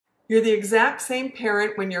You're the exact same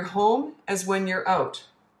parent when you're home as when you're out.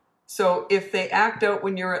 So if they act out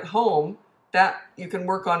when you're at home, that you can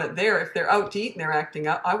work on it there. If they're out to eat and they're acting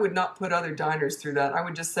up, I would not put other diners through that. I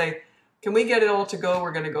would just say, can we get it all to go?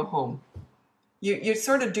 We're going to go home. You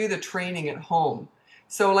sort of do the training at home.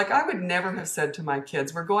 So like I would never have said to my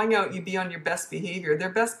kids, we're going out, you be on your best behavior.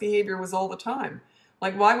 Their best behavior was all the time.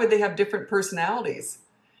 Like why would they have different personalities?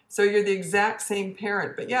 So you're the exact same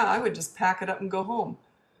parent. But yeah, I would just pack it up and go home.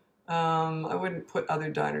 I wouldn't put other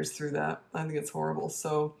diners through that. I think it's horrible.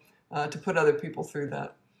 So to put other people through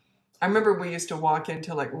that. I remember we used to walk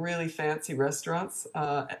into like really fancy restaurants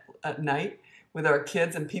at night with our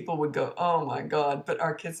kids and people would go, oh my God, but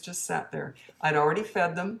our kids just sat there. I'd already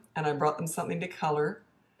fed them and I brought them something to color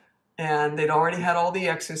and they'd already had all the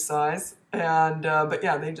exercise. And but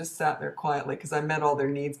yeah, they just sat there quietly because I met all their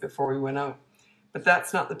needs before we went out. But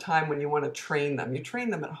that's not the time when you want to train them. You train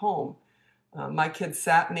them at home. My kids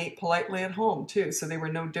sat and ate politely at home too, so they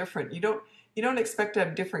were no different. You don't expect to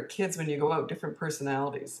have different kids when you go out, different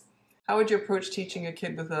personalities. How would you approach teaching a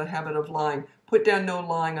kid with a habit of lying? Put down no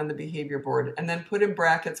lying on the behavior board and then put in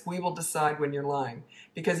brackets, we will decide when you're lying.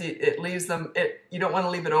 Because it leaves them, you don't want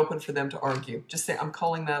to leave it open for them to argue. Just say, I'm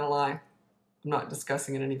calling that a lie. I'm not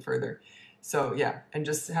discussing it any further. So yeah, and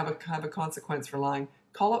just have a consequence for lying.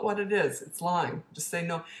 Call it what it is. It's lying. Just say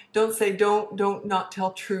no. Don't say don't not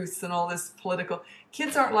tell truths and all this political.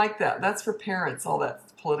 Kids aren't like that. That's for parents, all that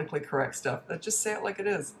politically correct stuff. But just say it like it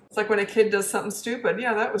is. It's like when a kid does something stupid.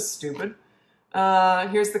 Yeah, that was stupid.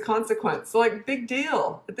 Here's the consequence. So like, big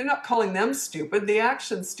deal. But they're not calling them stupid. The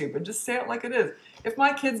action's stupid. Just say it like it is. If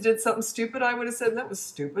my kids did something stupid, I would have said that was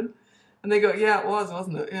stupid. And they go, yeah, it was,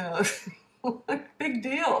 wasn't it? Yeah. Like, big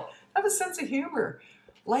deal. Have a sense of humor.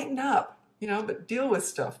 Lighten up. But deal with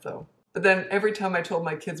stuff though. But then every time I told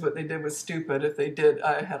my kids what they did was stupid, if they did,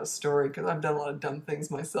 I had a story because I've done a lot of dumb things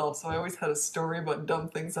myself. So I always had a story about dumb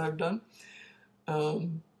things I've done. Had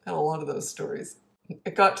a lot of those stories.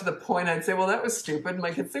 It got to the point I'd say, well, that was stupid. And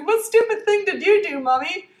my kids say, what stupid thing did you do,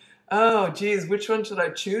 Mommy? Oh, geez, which one should I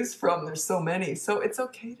choose from? There's so many. So it's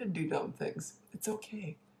okay to do dumb things. It's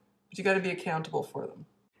okay. But you got to be accountable for them.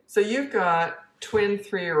 So you've got twin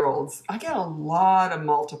 3-year-olds. I get a lot of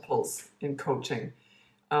multiples in coaching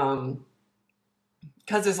because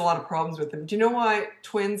there's a lot of problems with them. Do you know why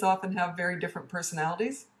twins often have very different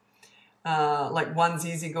personalities? Like one's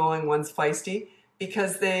easygoing, one's feisty.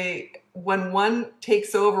 Because when one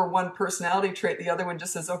takes over one personality trait, the other one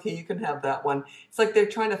just says, okay, you can have that one. It's like they're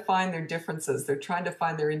trying to find their differences. They're trying to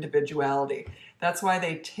find their individuality. That's why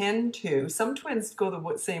they tend to, some twins go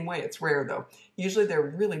the same way. It's rare though. Usually they're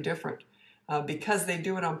really different because they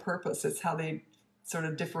do it on purpose. It's how they sort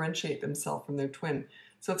of differentiate themselves from their twin.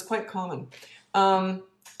 So it's quite common.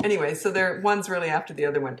 Anyway, so one's really after the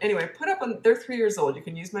other one. Anyway, they're 3 years old. You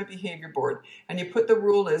can use my behavior board. And you put the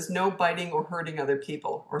rule is no biting or hurting other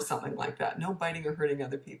people or something like that. No biting or hurting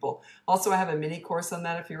other people. Also, I have a mini course on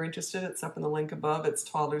that if you're interested. It's up in the link above. It's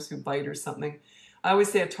toddlers who bite or something. I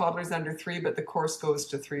always say a toddler's under 3, but the course goes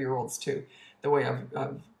to 3-year-olds too, the way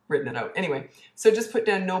I've written it out. Anyway, so just put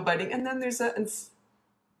down no biting. And then there's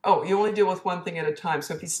you only deal with one thing at a time.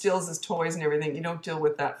 So if he steals his toys and everything, you don't deal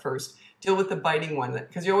with that first. Deal with the biting one,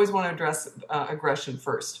 because you always want to address aggression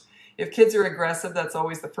first. If kids are aggressive, that's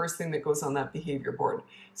always the first thing that goes on that behavior board.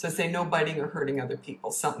 So say no biting or hurting other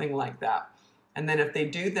people, something like that. And then if they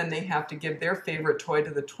do, then they have to give their favorite toy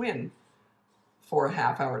to the twin for a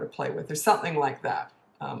half hour to play with, or something like that.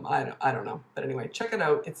 I don't know. But anyway, check it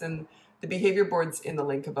out. It's in the behavior board's in the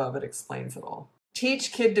link above. It explains it all.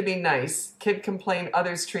 Teach kid to be nice. Kid complain,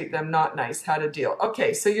 others treat them not nice. How to deal.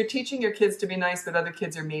 Okay, so you're teaching your kids to be nice, but other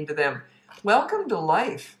kids are mean to them. Welcome to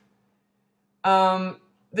life.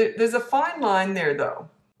 There's a fine line there, though.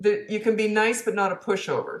 You can be nice, but not a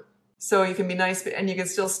pushover. So you can be nice, and you can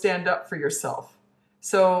still stand up for yourself.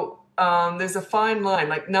 So there's a fine line.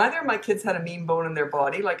 Like, neither of my kids had a mean bone in their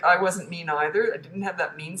body. Like, I wasn't mean either. I didn't have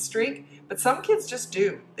that mean streak. But some kids just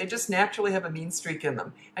do. They just naturally have a mean streak in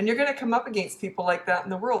them. And you're going to come up against people like that in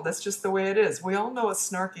the world. That's just the way it is. We all know a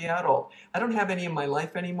snarky adult. I don't have any in my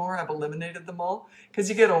life anymore. I've eliminated them all. Because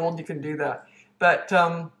you get old, you can do that. But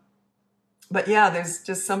yeah, there's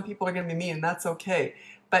just some people are going to be mean, and that's okay.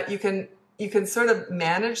 But you can sort of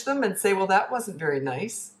manage them and say, well, that wasn't very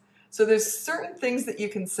nice. So there's certain things that you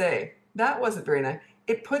can say, that wasn't very nice.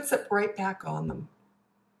 It puts it right back on them.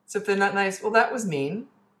 So if they're not nice, well, that was mean.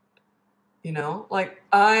 Like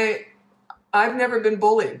I've never been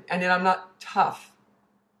bullied, and yet I'm not tough.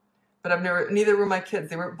 But neither were my kids.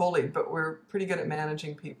 They weren't bullied, but we're pretty good at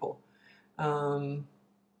managing people. Yeah,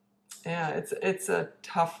 it's a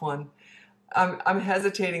tough one. I'm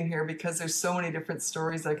hesitating here because there's so many different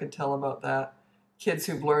stories I could tell about that. Kids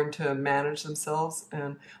who've learned to manage themselves.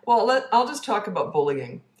 And well, I'll just talk about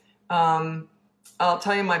bullying. Um, I'll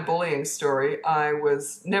tell you my bullying story. I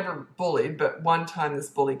was never bullied, but one time this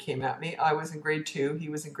bully came at me. I was in grade 2, he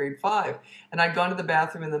was in grade 5, and I'd gone to the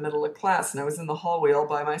bathroom in the middle of class, and I was in the hallway all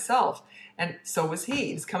by myself. And so was he.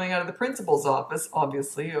 He was coming out of the principal's office,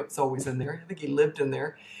 obviously. It's always in there. I think he lived in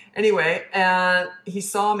there. Anyway, and he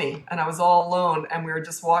saw me, and I was all alone, and we were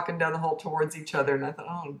just walking down the hall towards each other, and I thought,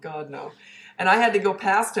 oh, God, no. And I had to go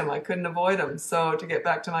past him. I couldn't avoid him. So to get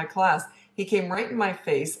back to my class, he came right in my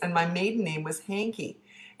face, and my maiden name was Hanky.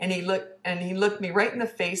 And he looked me right in the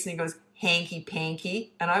face, and he goes, "Hanky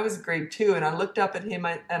Panky." And I was grade 2, and I looked up at him,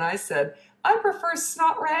 and I said, "I prefer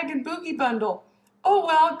Snot Rag and Boogie Bundle." "Oh,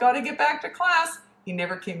 well, got to get back to class." He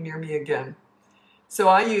never came near me again. So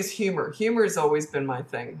I use humor. Humor has always been my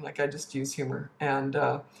thing. Like, I just use humor. And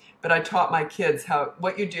but I taught my kids how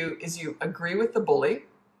what you do is you agree with the bully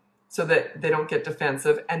so that they don't get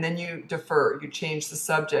defensive, and then you defer. You change the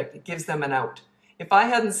subject. It gives them an out. If I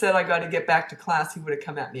hadn't said I got to get back to class, he would have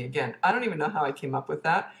come at me again. I don't even know how I came up with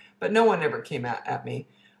that, but no one ever came at me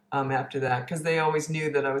after that, because they always knew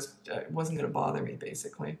that I wasn't going to bother me,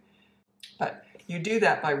 basically. But you do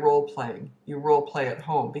that by role playing. You role play at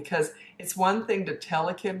home, because it's one thing to tell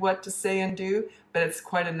a kid what to say and do, but it's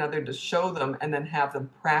quite another to show them and then have them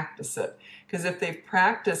practice it. Because if they've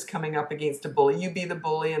practiced coming up against a bully, you be the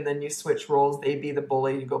bully and then you switch roles, they be the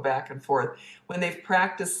bully, you go back and forth. When they've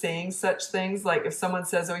practiced saying such things, like if someone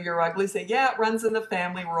says, "Oh, you're ugly," say, "Yeah, it runs in the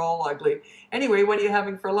family, we're all ugly. Anyway, what are you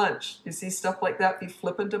having for lunch?" You see stuff like that, be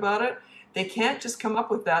flippant about it. They can't just come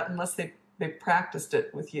up with that unless they've practiced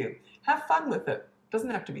it with you. Have fun with it. It doesn't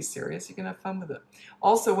have to be serious. You can have fun with it.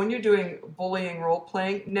 Also, when you're doing bullying role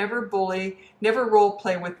playing, never role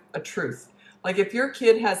play with a truth. Like if your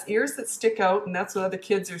kid has ears that stick out and that's what other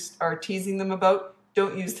kids are teasing them about,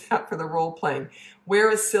 don't use that for the role playing. Wear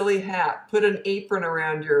a silly hat. Put an apron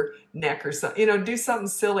around your neck or something. Do something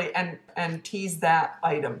silly and tease that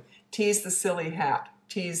item. Tease the silly hat.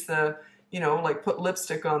 Tease the, like put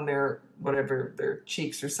lipstick on their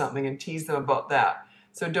cheeks or something and tease them about that.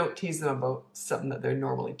 So don't tease them about something that they're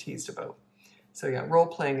normally teased about. So yeah, role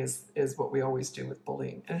playing is what we always do with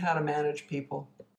bullying, and how to manage people.